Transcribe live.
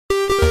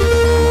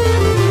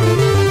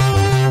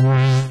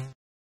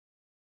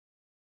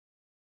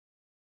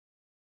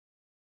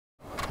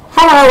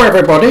Hello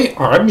everybody,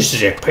 I'm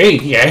Zippy,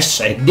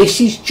 yes, and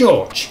this is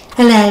George.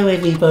 Hello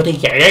everybody.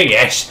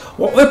 Yes.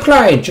 What we're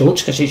playing,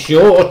 George, because it's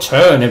your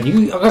turn,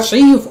 and I can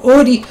see you've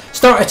already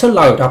started to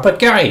load up a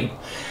game.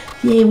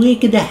 Yeah, we're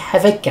going to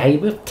have a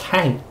game of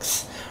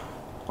Tanx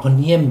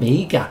on the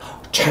Amiga.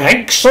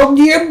 Tanx on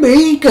the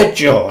Amiga,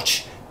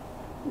 George?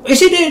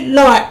 Isn't it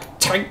like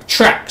Tank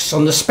Tracks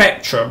on the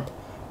Spectrum?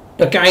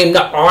 The game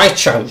that I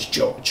chose,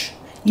 George?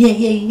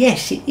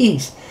 Yes it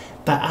is.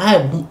 But I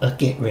want to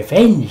get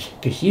revenge,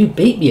 because you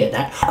beat me at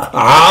that.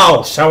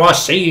 Oh, so I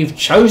see you've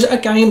chosen a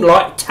game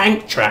like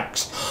Tank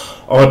Tracks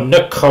on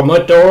the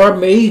Commodore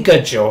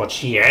Amiga,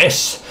 George,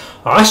 yes.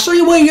 I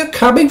see where you're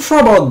coming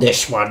from on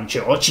this one,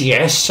 George,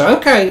 yes.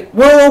 Okay,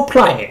 we'll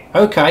play it,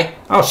 okay.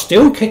 I'll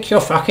still kick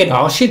your fucking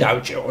arse, you know,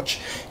 George.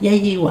 Yeah,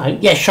 you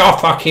won't. Yes, I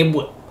fucking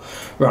will.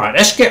 Right,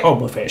 let's get on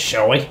with it,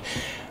 shall we?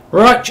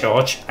 Right,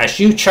 George,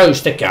 as you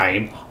chose the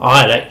game,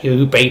 I let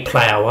you be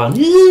player one.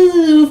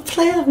 Ooh,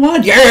 player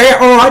one. Yeah,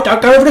 alright, don't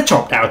go over the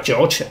top now,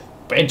 George.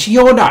 Enter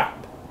your name.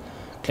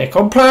 Click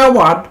on player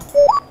one.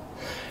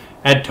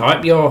 And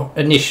type your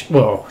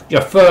your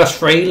first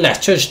three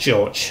letters,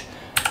 George.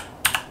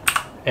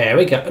 There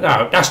we go.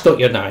 No, that's not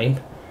your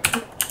name.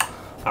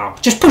 Oh,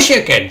 just push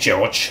it again,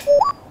 George.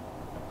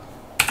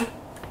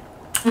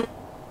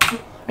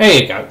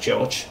 There you go,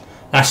 George.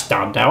 That's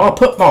done now. I'll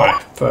put my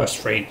first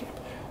three.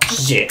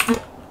 Zip.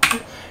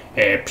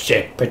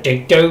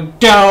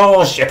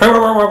 Zip-a-dee-doo-dah. Zip.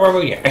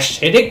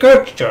 Yes, is it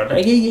good,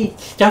 George?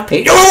 Stop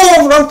it.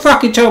 Oh, don't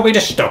fucking tell me to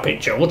stop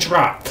it, George.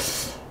 Right.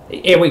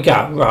 Here we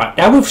go. Right,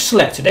 now we've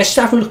selected. Let's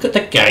have a look at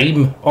the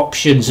game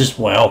options as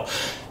well.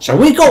 So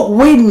we got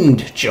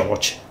wind,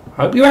 George.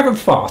 Hope you haven't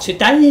farted.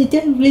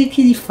 Don't make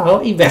any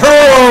farting.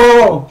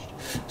 Oh!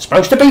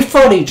 Supposed to be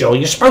funny, George.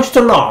 You're supposed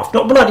to laugh,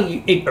 not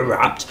bloody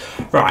interrupt.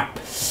 Right.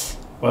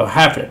 We'll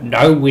have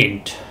no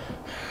wind.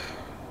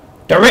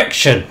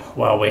 Direction.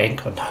 Well, we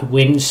ain't got no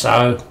wind,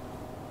 so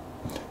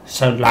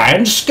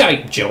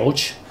landscape,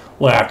 George.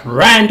 We'll have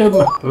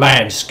random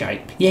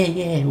landscape.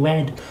 Yeah,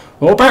 random.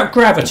 What about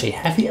gravity?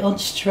 Have it on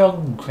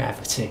strong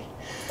gravity.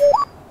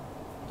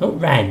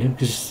 Not random,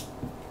 because...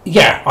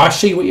 Yeah, I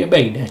see what you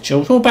mean there,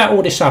 George. What about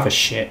all this other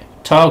shit?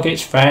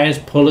 Targets, fans,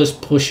 pullers,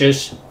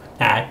 pushers.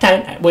 Nah,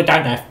 we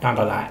don't have none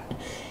of that.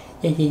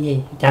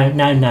 Yeah. Don't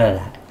know none of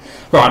that.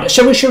 Right,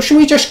 shall we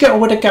just get on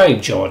with the game,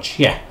 George?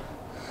 Yeah.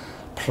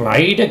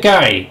 Play the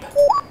game.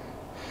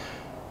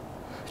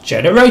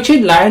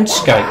 Generated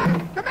landscape.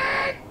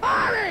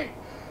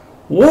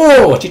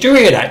 Whoa, did you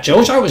hear that,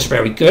 George? That was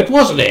very good,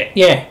 wasn't it?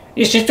 Yeah,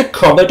 it's just a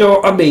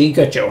Commodore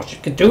Amiga, George. You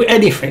can do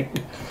anything.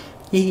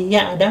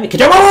 Yeah, I know.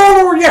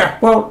 Oh, yeah.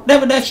 Well,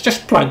 let's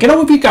just play. Get on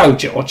with your go,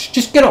 George.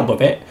 Just get on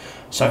with it.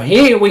 So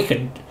here we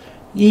can...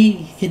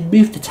 You can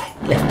move the tank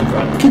left and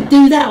right. You can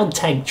do that on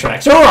Tank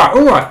Tracks. All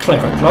right,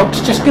 clever clogs.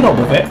 Just get on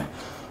with it.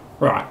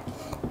 Right.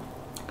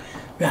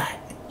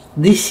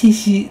 This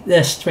is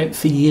the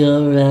strength of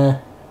your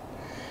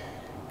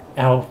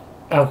how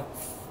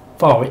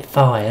far it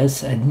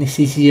fires, and this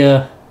is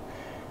your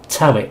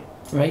turret.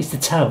 Raise the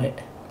turret.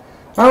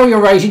 Oh,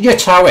 you're raising your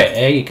turret.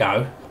 There you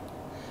go.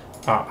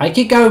 Right, make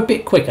it go a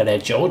bit quicker there,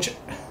 George.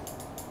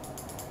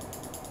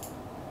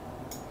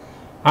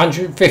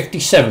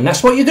 157.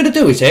 That's what you're going to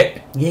do, is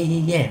it?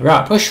 Yeah.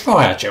 Right, push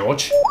fire,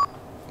 George.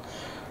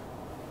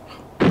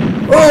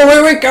 Oh,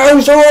 here it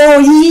goes! Oh,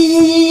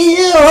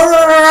 yeah!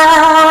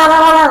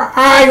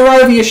 Ah, you're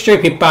over, you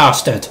stupid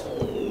bastard!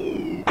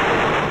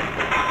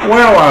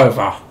 Well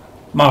over.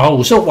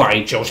 Miles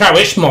away, George. Oh,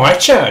 it's my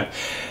turn.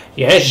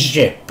 Yes,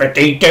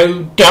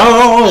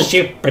 zippity-doo-dah,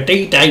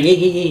 zippity-dah,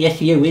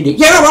 yes, you in it.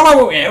 Yeah,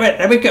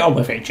 let me get on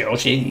with it,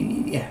 George.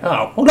 Yeah.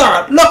 Oh,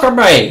 look at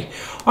me!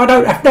 I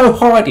don't have no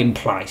hiding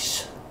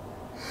place.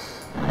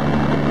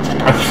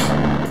 I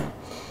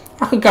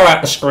can go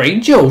out the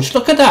screen, George.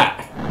 Look at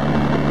that.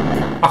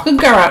 I can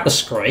go out the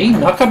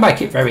screen. I can make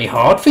it very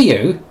hard for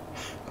you.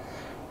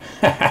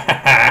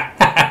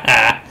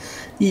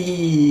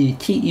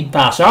 Cheating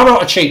bastard. I'm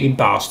not a cheating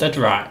bastard.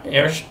 Right,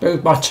 let's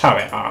move my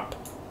turret up.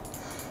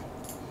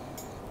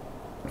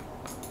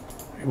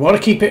 You want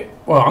to keep it...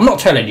 Well, I'm not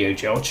telling you,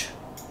 George.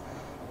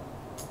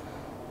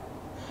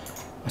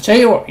 I tell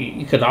you what,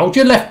 you can hold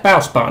your left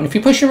mouse button. If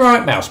you push your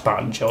right mouse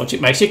button, George, it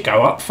makes it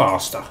go up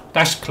faster.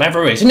 That's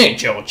clever, isn't it,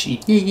 George?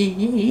 Yeah, it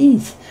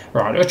is.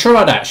 Right, we'll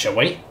try that, shall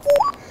we?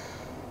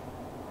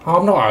 Oh,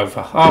 I'm not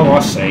over. Oh, I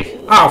see.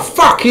 Oh,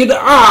 fucking...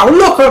 Oh,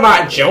 look at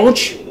that,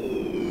 George.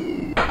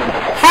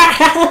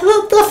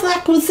 What the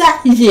fuck was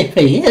that,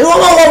 Zippy?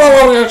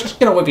 Just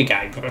get on with your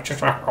game.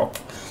 Just wrap up.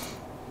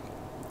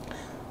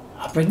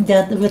 I'll bring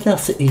down the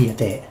velocity a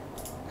bit.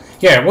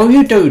 Yeah, well,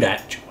 you do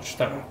that, George.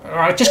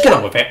 Alright, just get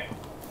on with it.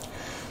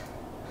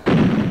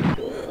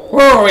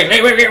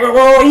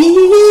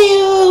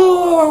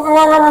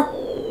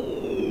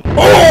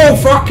 Oh,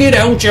 fucking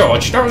hell,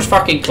 George. That was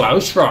fucking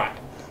close. Right.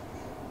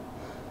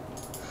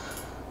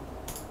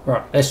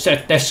 Right, let's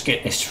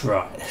get this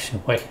right,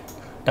 shall we?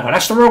 No,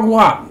 that's the wrong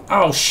one.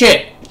 Oh,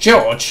 shit.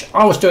 George,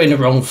 I was doing the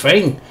wrong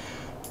thing.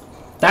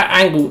 That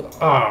angle...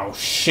 Oh,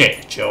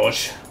 shit,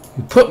 George.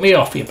 You put me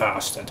off, you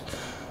bastard.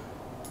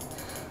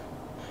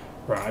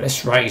 Right,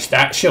 let's raise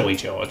that, shall we,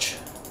 George?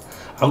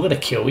 I'm going to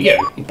kill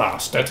you, you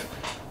bastard.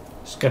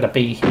 It's going to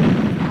be...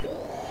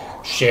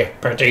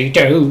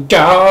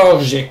 Zippity-doo-dah,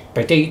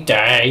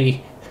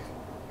 zippity-day.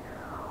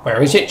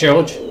 Where is it,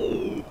 George?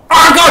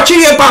 I got you,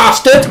 you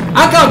bastard!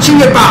 I got you,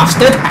 you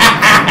bastard!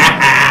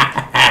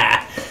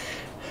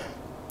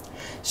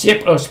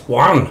 Zip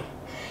 +1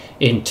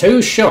 in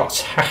 2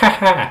 shots. Ha ha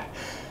ha.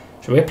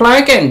 Shall we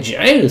play again,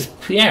 James?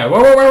 Yeah,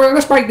 well,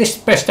 let's make this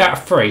best out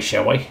of 3,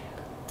 shall we?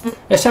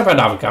 Let's have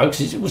another go,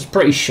 because it was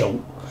pretty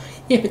short.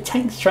 Yeah, but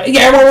Tanx tracks...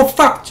 Yeah, well,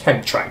 fuck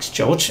Tanx tracks,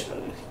 George.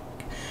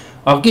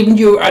 I've given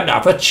you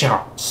another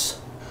chance.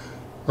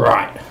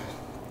 Right.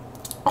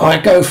 I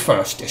go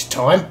first this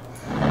time.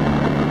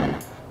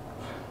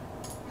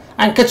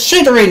 And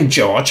considering,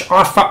 George,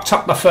 I fucked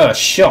up the first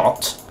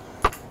shot...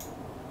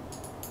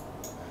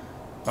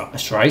 Right,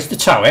 let's raise the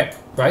turret.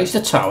 Raise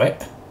the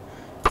turret.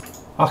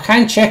 I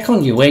can check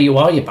on you where you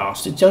are, you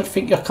bastard. Don't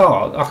think you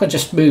can't. I can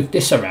just move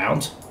this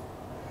around.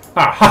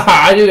 Ah, ha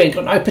ha, you ain't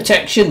got no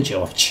protection,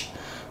 George.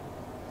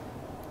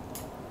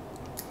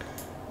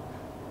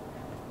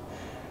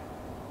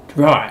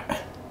 Right.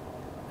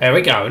 There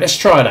we go. Let's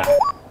try that.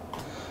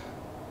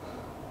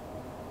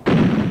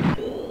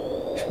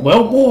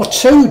 World War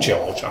II,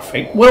 George, I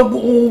think. World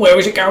War... Where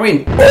is it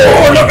going? Oh, look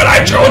at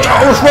that, George.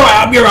 I was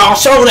right up your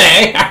arsehole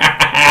there.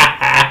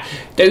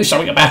 Do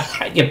something about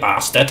that, you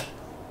bastard.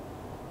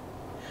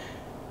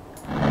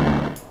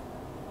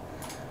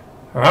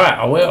 Right,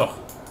 I will.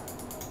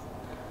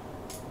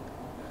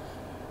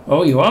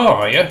 Oh, you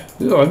are you?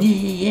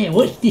 Yeah,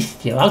 what's this,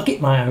 Joe? I'll get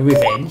my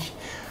revenge.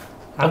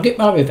 I'll get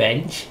my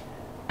revenge.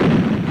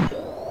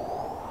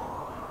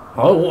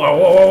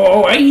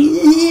 Oh,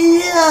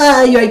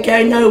 yeah, you ain't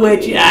going nowhere,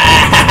 George.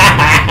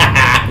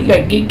 You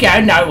ain't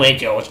going nowhere,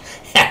 George.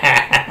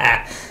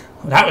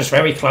 Well, that was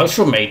very close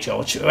from me,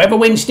 George. Whoever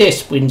wins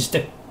this wins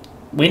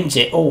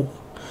it all.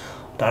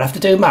 Don't have to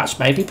do much.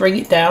 Maybe bring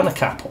it down a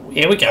couple.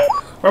 Here we go.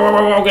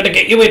 I'm going to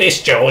get you with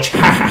this, George.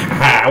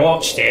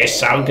 Watch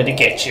this. I'm going to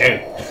get you.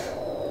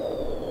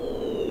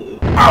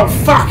 Oh,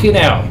 fucking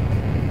hell.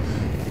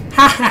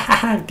 Ha ha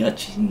ha,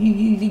 got you.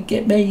 You didn't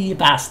get me, you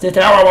bastard.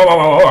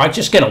 Alright,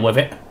 just get on with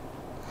it.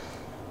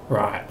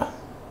 Right.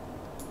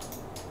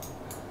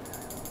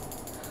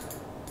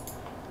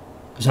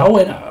 So I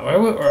went...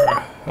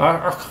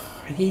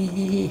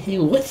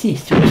 What's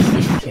this,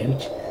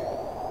 George?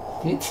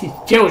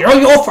 George, oh,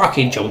 you're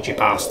fucking George, you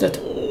bastard.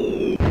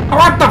 Oh,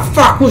 what the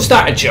fuck was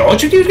that,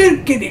 George?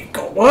 It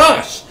got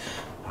worse.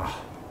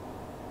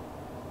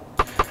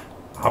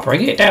 I'll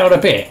bring it down a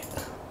bit.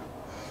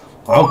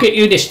 I'll get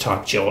you this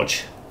time,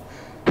 George.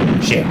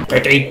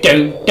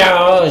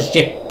 Zippity-doo-dah,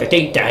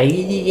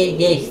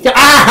 zippity-day.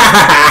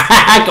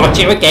 I got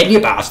you again, you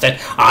bastard.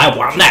 I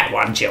won that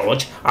one,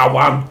 George. I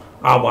won.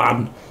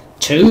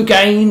 2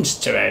 games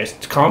to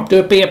can't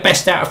be a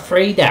best out of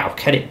 3 now,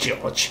 can it,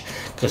 George?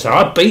 Because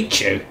I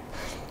beat you.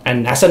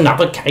 And that's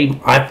another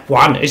game I've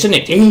won, isn't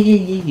it?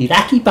 You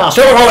lucky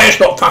bastard. Oh, it's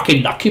not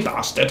fucking lucky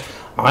bastard.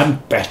 I'm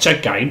better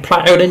game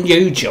player than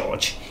you,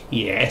 George.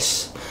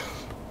 Yes.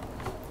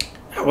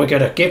 Now we're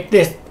going to give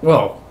this...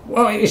 Well,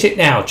 what is it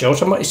now,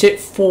 George? Is it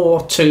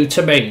 4-2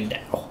 to me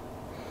now?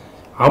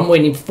 I'm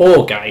winning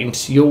 4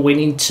 games, you're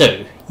winning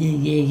 2.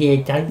 Yeah,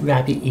 don't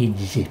rub it in,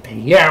 Zippy.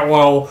 Yeah,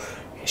 well,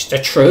 it's the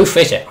truth,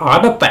 is it?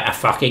 I'm a better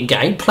fucking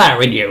game player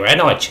than you,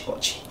 ain't I,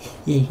 George?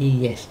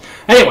 Yes.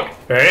 Anyway,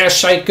 let's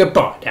say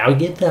goodbye now.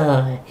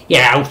 Goodbye.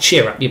 Yeah, I'll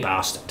cheer up, you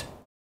bastard.